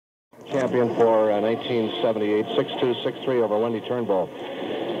champion for 1978, 6-2, 6-3 over Wendy Turnbull.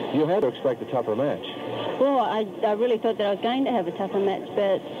 You had to expect a tougher match. Well, I really thought that I was going to have a tougher match,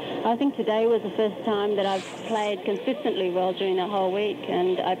 but I think today was the first time that I've played consistently well during the whole week,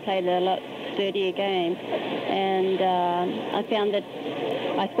 and I played a lot sturdier game. And I found that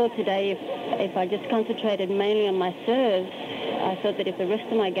I thought today if I just concentrated mainly on my serves, I thought that if the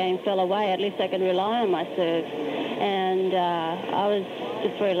rest of my game fell away, at least I could rely on my serves. And I was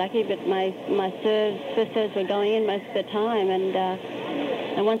just very lucky, but my first serves were going in most of the time,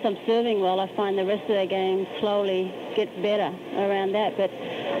 and once I'm serving well, I find the rest of the game slowly gets better around that. But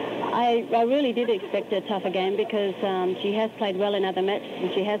I really did expect a tougher game because she has played well in other matches,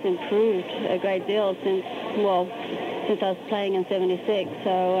 and she has improved a great deal since I was playing in 76.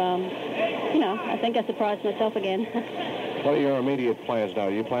 So, I think I surprised myself again. What are your immediate plans now?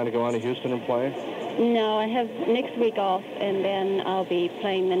 Do you plan to go on to Houston and play? No, I have next week off, and then I'll be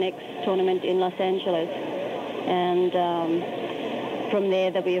playing the next tournament in Los Angeles. And from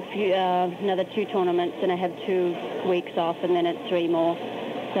there, there'll be another 2 tournaments, and I have 2 weeks off, and then it's 3 more.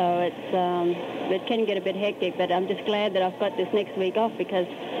 So it can get a bit hectic, but I'm just glad that I've got this next week off because,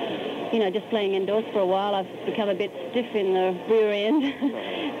 just playing indoors for a while, I've become a bit stiff in the rear end,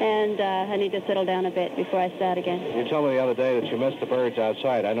 and I need to settle down a bit before I start again. You told me the other day that you missed the birds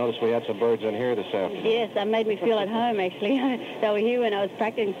outside. I noticed we had some birds in here this afternoon. Yes, that made me feel at home, actually. They were here when I was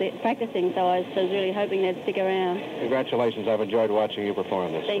practicing, so I was really hoping they'd stick around. Congratulations. I've enjoyed watching you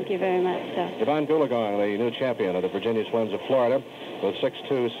perform this. Thank you very much, sir. Yvonne Goolagong, the new champion of the Virginia Slims of Florida, with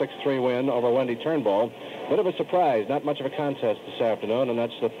 6-2, 6-3 win over Wendy Turnbull. Bit of a surprise, not much of a contest this afternoon, and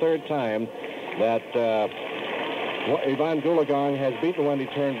that's the 3rd time that Yvonne Goolagong has beaten Wendy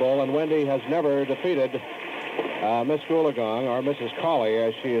Turnbull, and Wendy has never defeated Miss Goolagong, or Mrs. Cawley,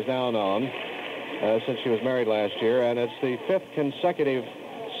 as she is now known, since she was married last year, and it's the 5th consecutive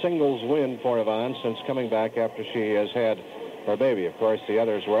singles win for Yvonne since coming back after she has had her baby. Of course, the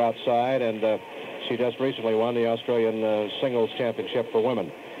others were outside, and she just recently won the Australian Singles Championship for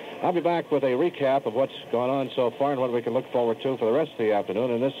women. I'll be back with a recap of what's gone on so far and what we can look forward to for the rest of the afternoon,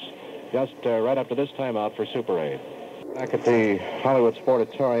 and this just right after this timeout for Super 8. Back at the Hollywood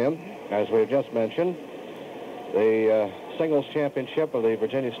Sportatorium, as we've just mentioned, the Singles Championship of the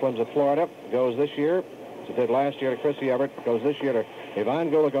Virginia Slims of Florida goes this year, as it did last year, to Chrissy Everett, goes this year to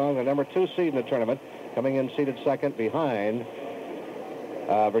Yvonne Goolagong, the number 2 seed in the tournament, coming in seated second behind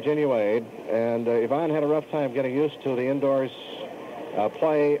Virginia Wade. And Yvonne had a rough time getting used to the indoors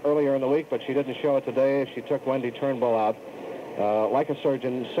play earlier in the week, but she didn't show it today. She took Wendy Turnbull out like a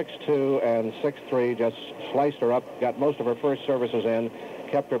surgeon, 6-2 and 6-3, just sliced her up, got most of her first services in,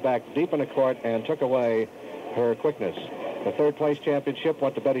 kept her back deep in the court, and took away her quickness. The 3rd place championship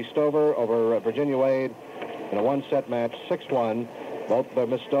went to Betty Stover over Virginia Wade in a 1-set match, 6-1. Both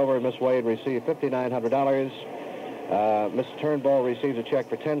Miss Stover and Miss Wade received $5,900. Miss Turnbull received a check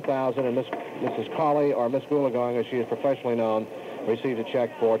for $10,000, and Mrs. Cawley, or Miss Goolagong, as she is professionally known, received a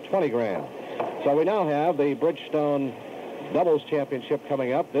check for $20,000. So we now have the Bridgestone Doubles Championship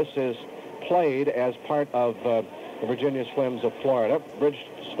coming up. This is played as part of the Virginia Slims of Florida.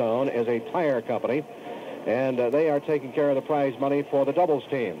 Bridgestone is a tire company, and they are taking care of the prize money for the doubles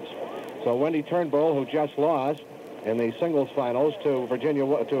teams. So Wendy Turnbull, who just lost in the singles finals to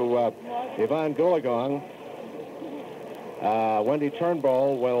Yvonne Goolagong, Wendy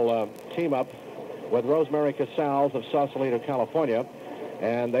Turnbull will team up with Rosemary Casals of Sausalito, California,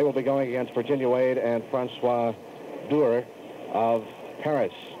 and they will be going against Virginia Wade and Francois Dour of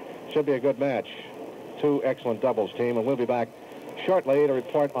Paris. Should be a good match. 2 excellent doubles team, and we'll be back shortly to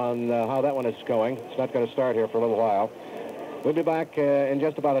report on how that one is going. It's not going to start here for a little while. We'll be back in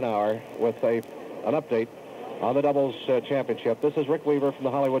just about an hour with an update on the doubles championship. This is Rick Weaver from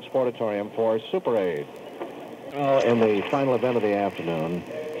the Hollywood Sportatorium for Super 8. In the final event of the afternoon,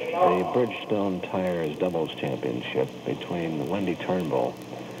 the Bridgestone Tires Doubles Championship between Wendy Turnbull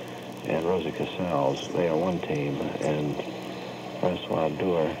and Rosie Casals. They are one team, and Francois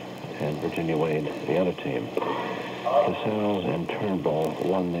Dour and Virginia Wade the other team. Casals and Turnbull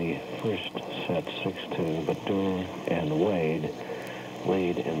won the first set 6-2, but Dour and Wade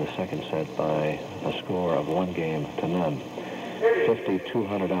lead in the second set by a score of 1-0.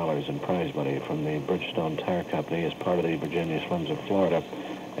 $5,200 in prize money from the Bridgestone Tire Company as part of the Virginia Slims of Florida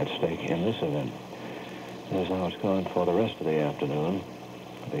at stake in this event. This is how it's gone for the rest of the afternoon.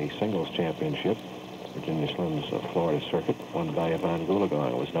 The singles championship, Virginia Slims of Florida circuit, won by Yvonne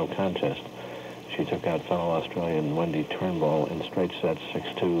Goolagong. It was no contest. She took out fellow Australian Wendy Turnbull in straight sets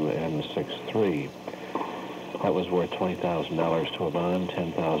 6-2 and 6-3. That was worth $20,000 to Yvonne,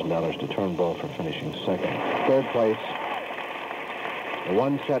 $10,000 to Turnbull for finishing second. Third place The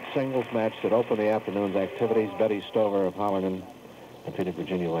one-set singles match that opened the afternoon's activities. Betty Stover of Hollerton defeated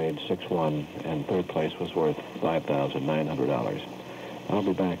Virginia Wade 6-1, and third place was worth $5,900. I'll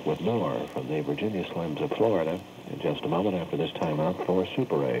be back with more from the Virginia Slims of Florida in just a moment after this timeout for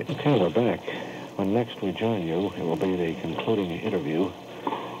Super 8. Okay, we're back. When next we join you, it will be the concluding interview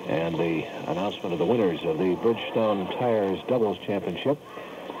and the announcement of the winners of the Bridgestone Tires Doubles Championship.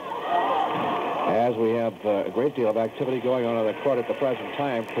 As we have a great deal of activity going on the court at the present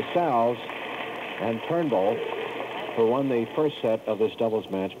time, Casals and Turnbull, who won the first set of this doubles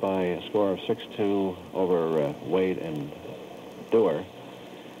match by a score of 6-2 over Wade and Dewar,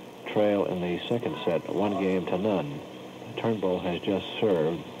 trail in the second set, 1-0. Turnbull has just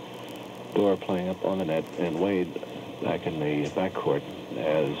served. Dewar playing up on the net, and Wade back in the backcourt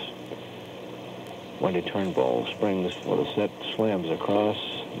as Wendy Turnbull springs for the set, slams across,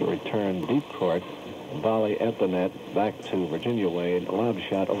 the return deep court, volley at the net, back to Virginia Wade, lob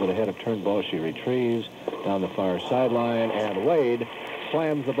shot over the head of Turnbull. She retrieves down the far sideline, and Wade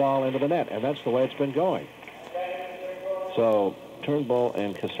slams the ball into the net, and that's the way it's been going. So Turnbull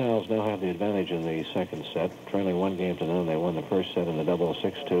and Casals now have the advantage in the second set, trailing 1-0. They won the first set in the double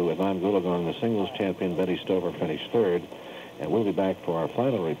 6-2. Ivan Gulagon, the singles champion. Betty Stover finished third, and we'll be back for our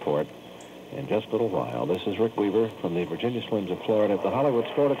final report in just a little while. This is Rick Weaver from the Virginia Slims of Florida at the Hollywood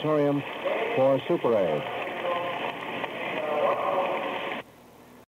Sportatorium for Super 8.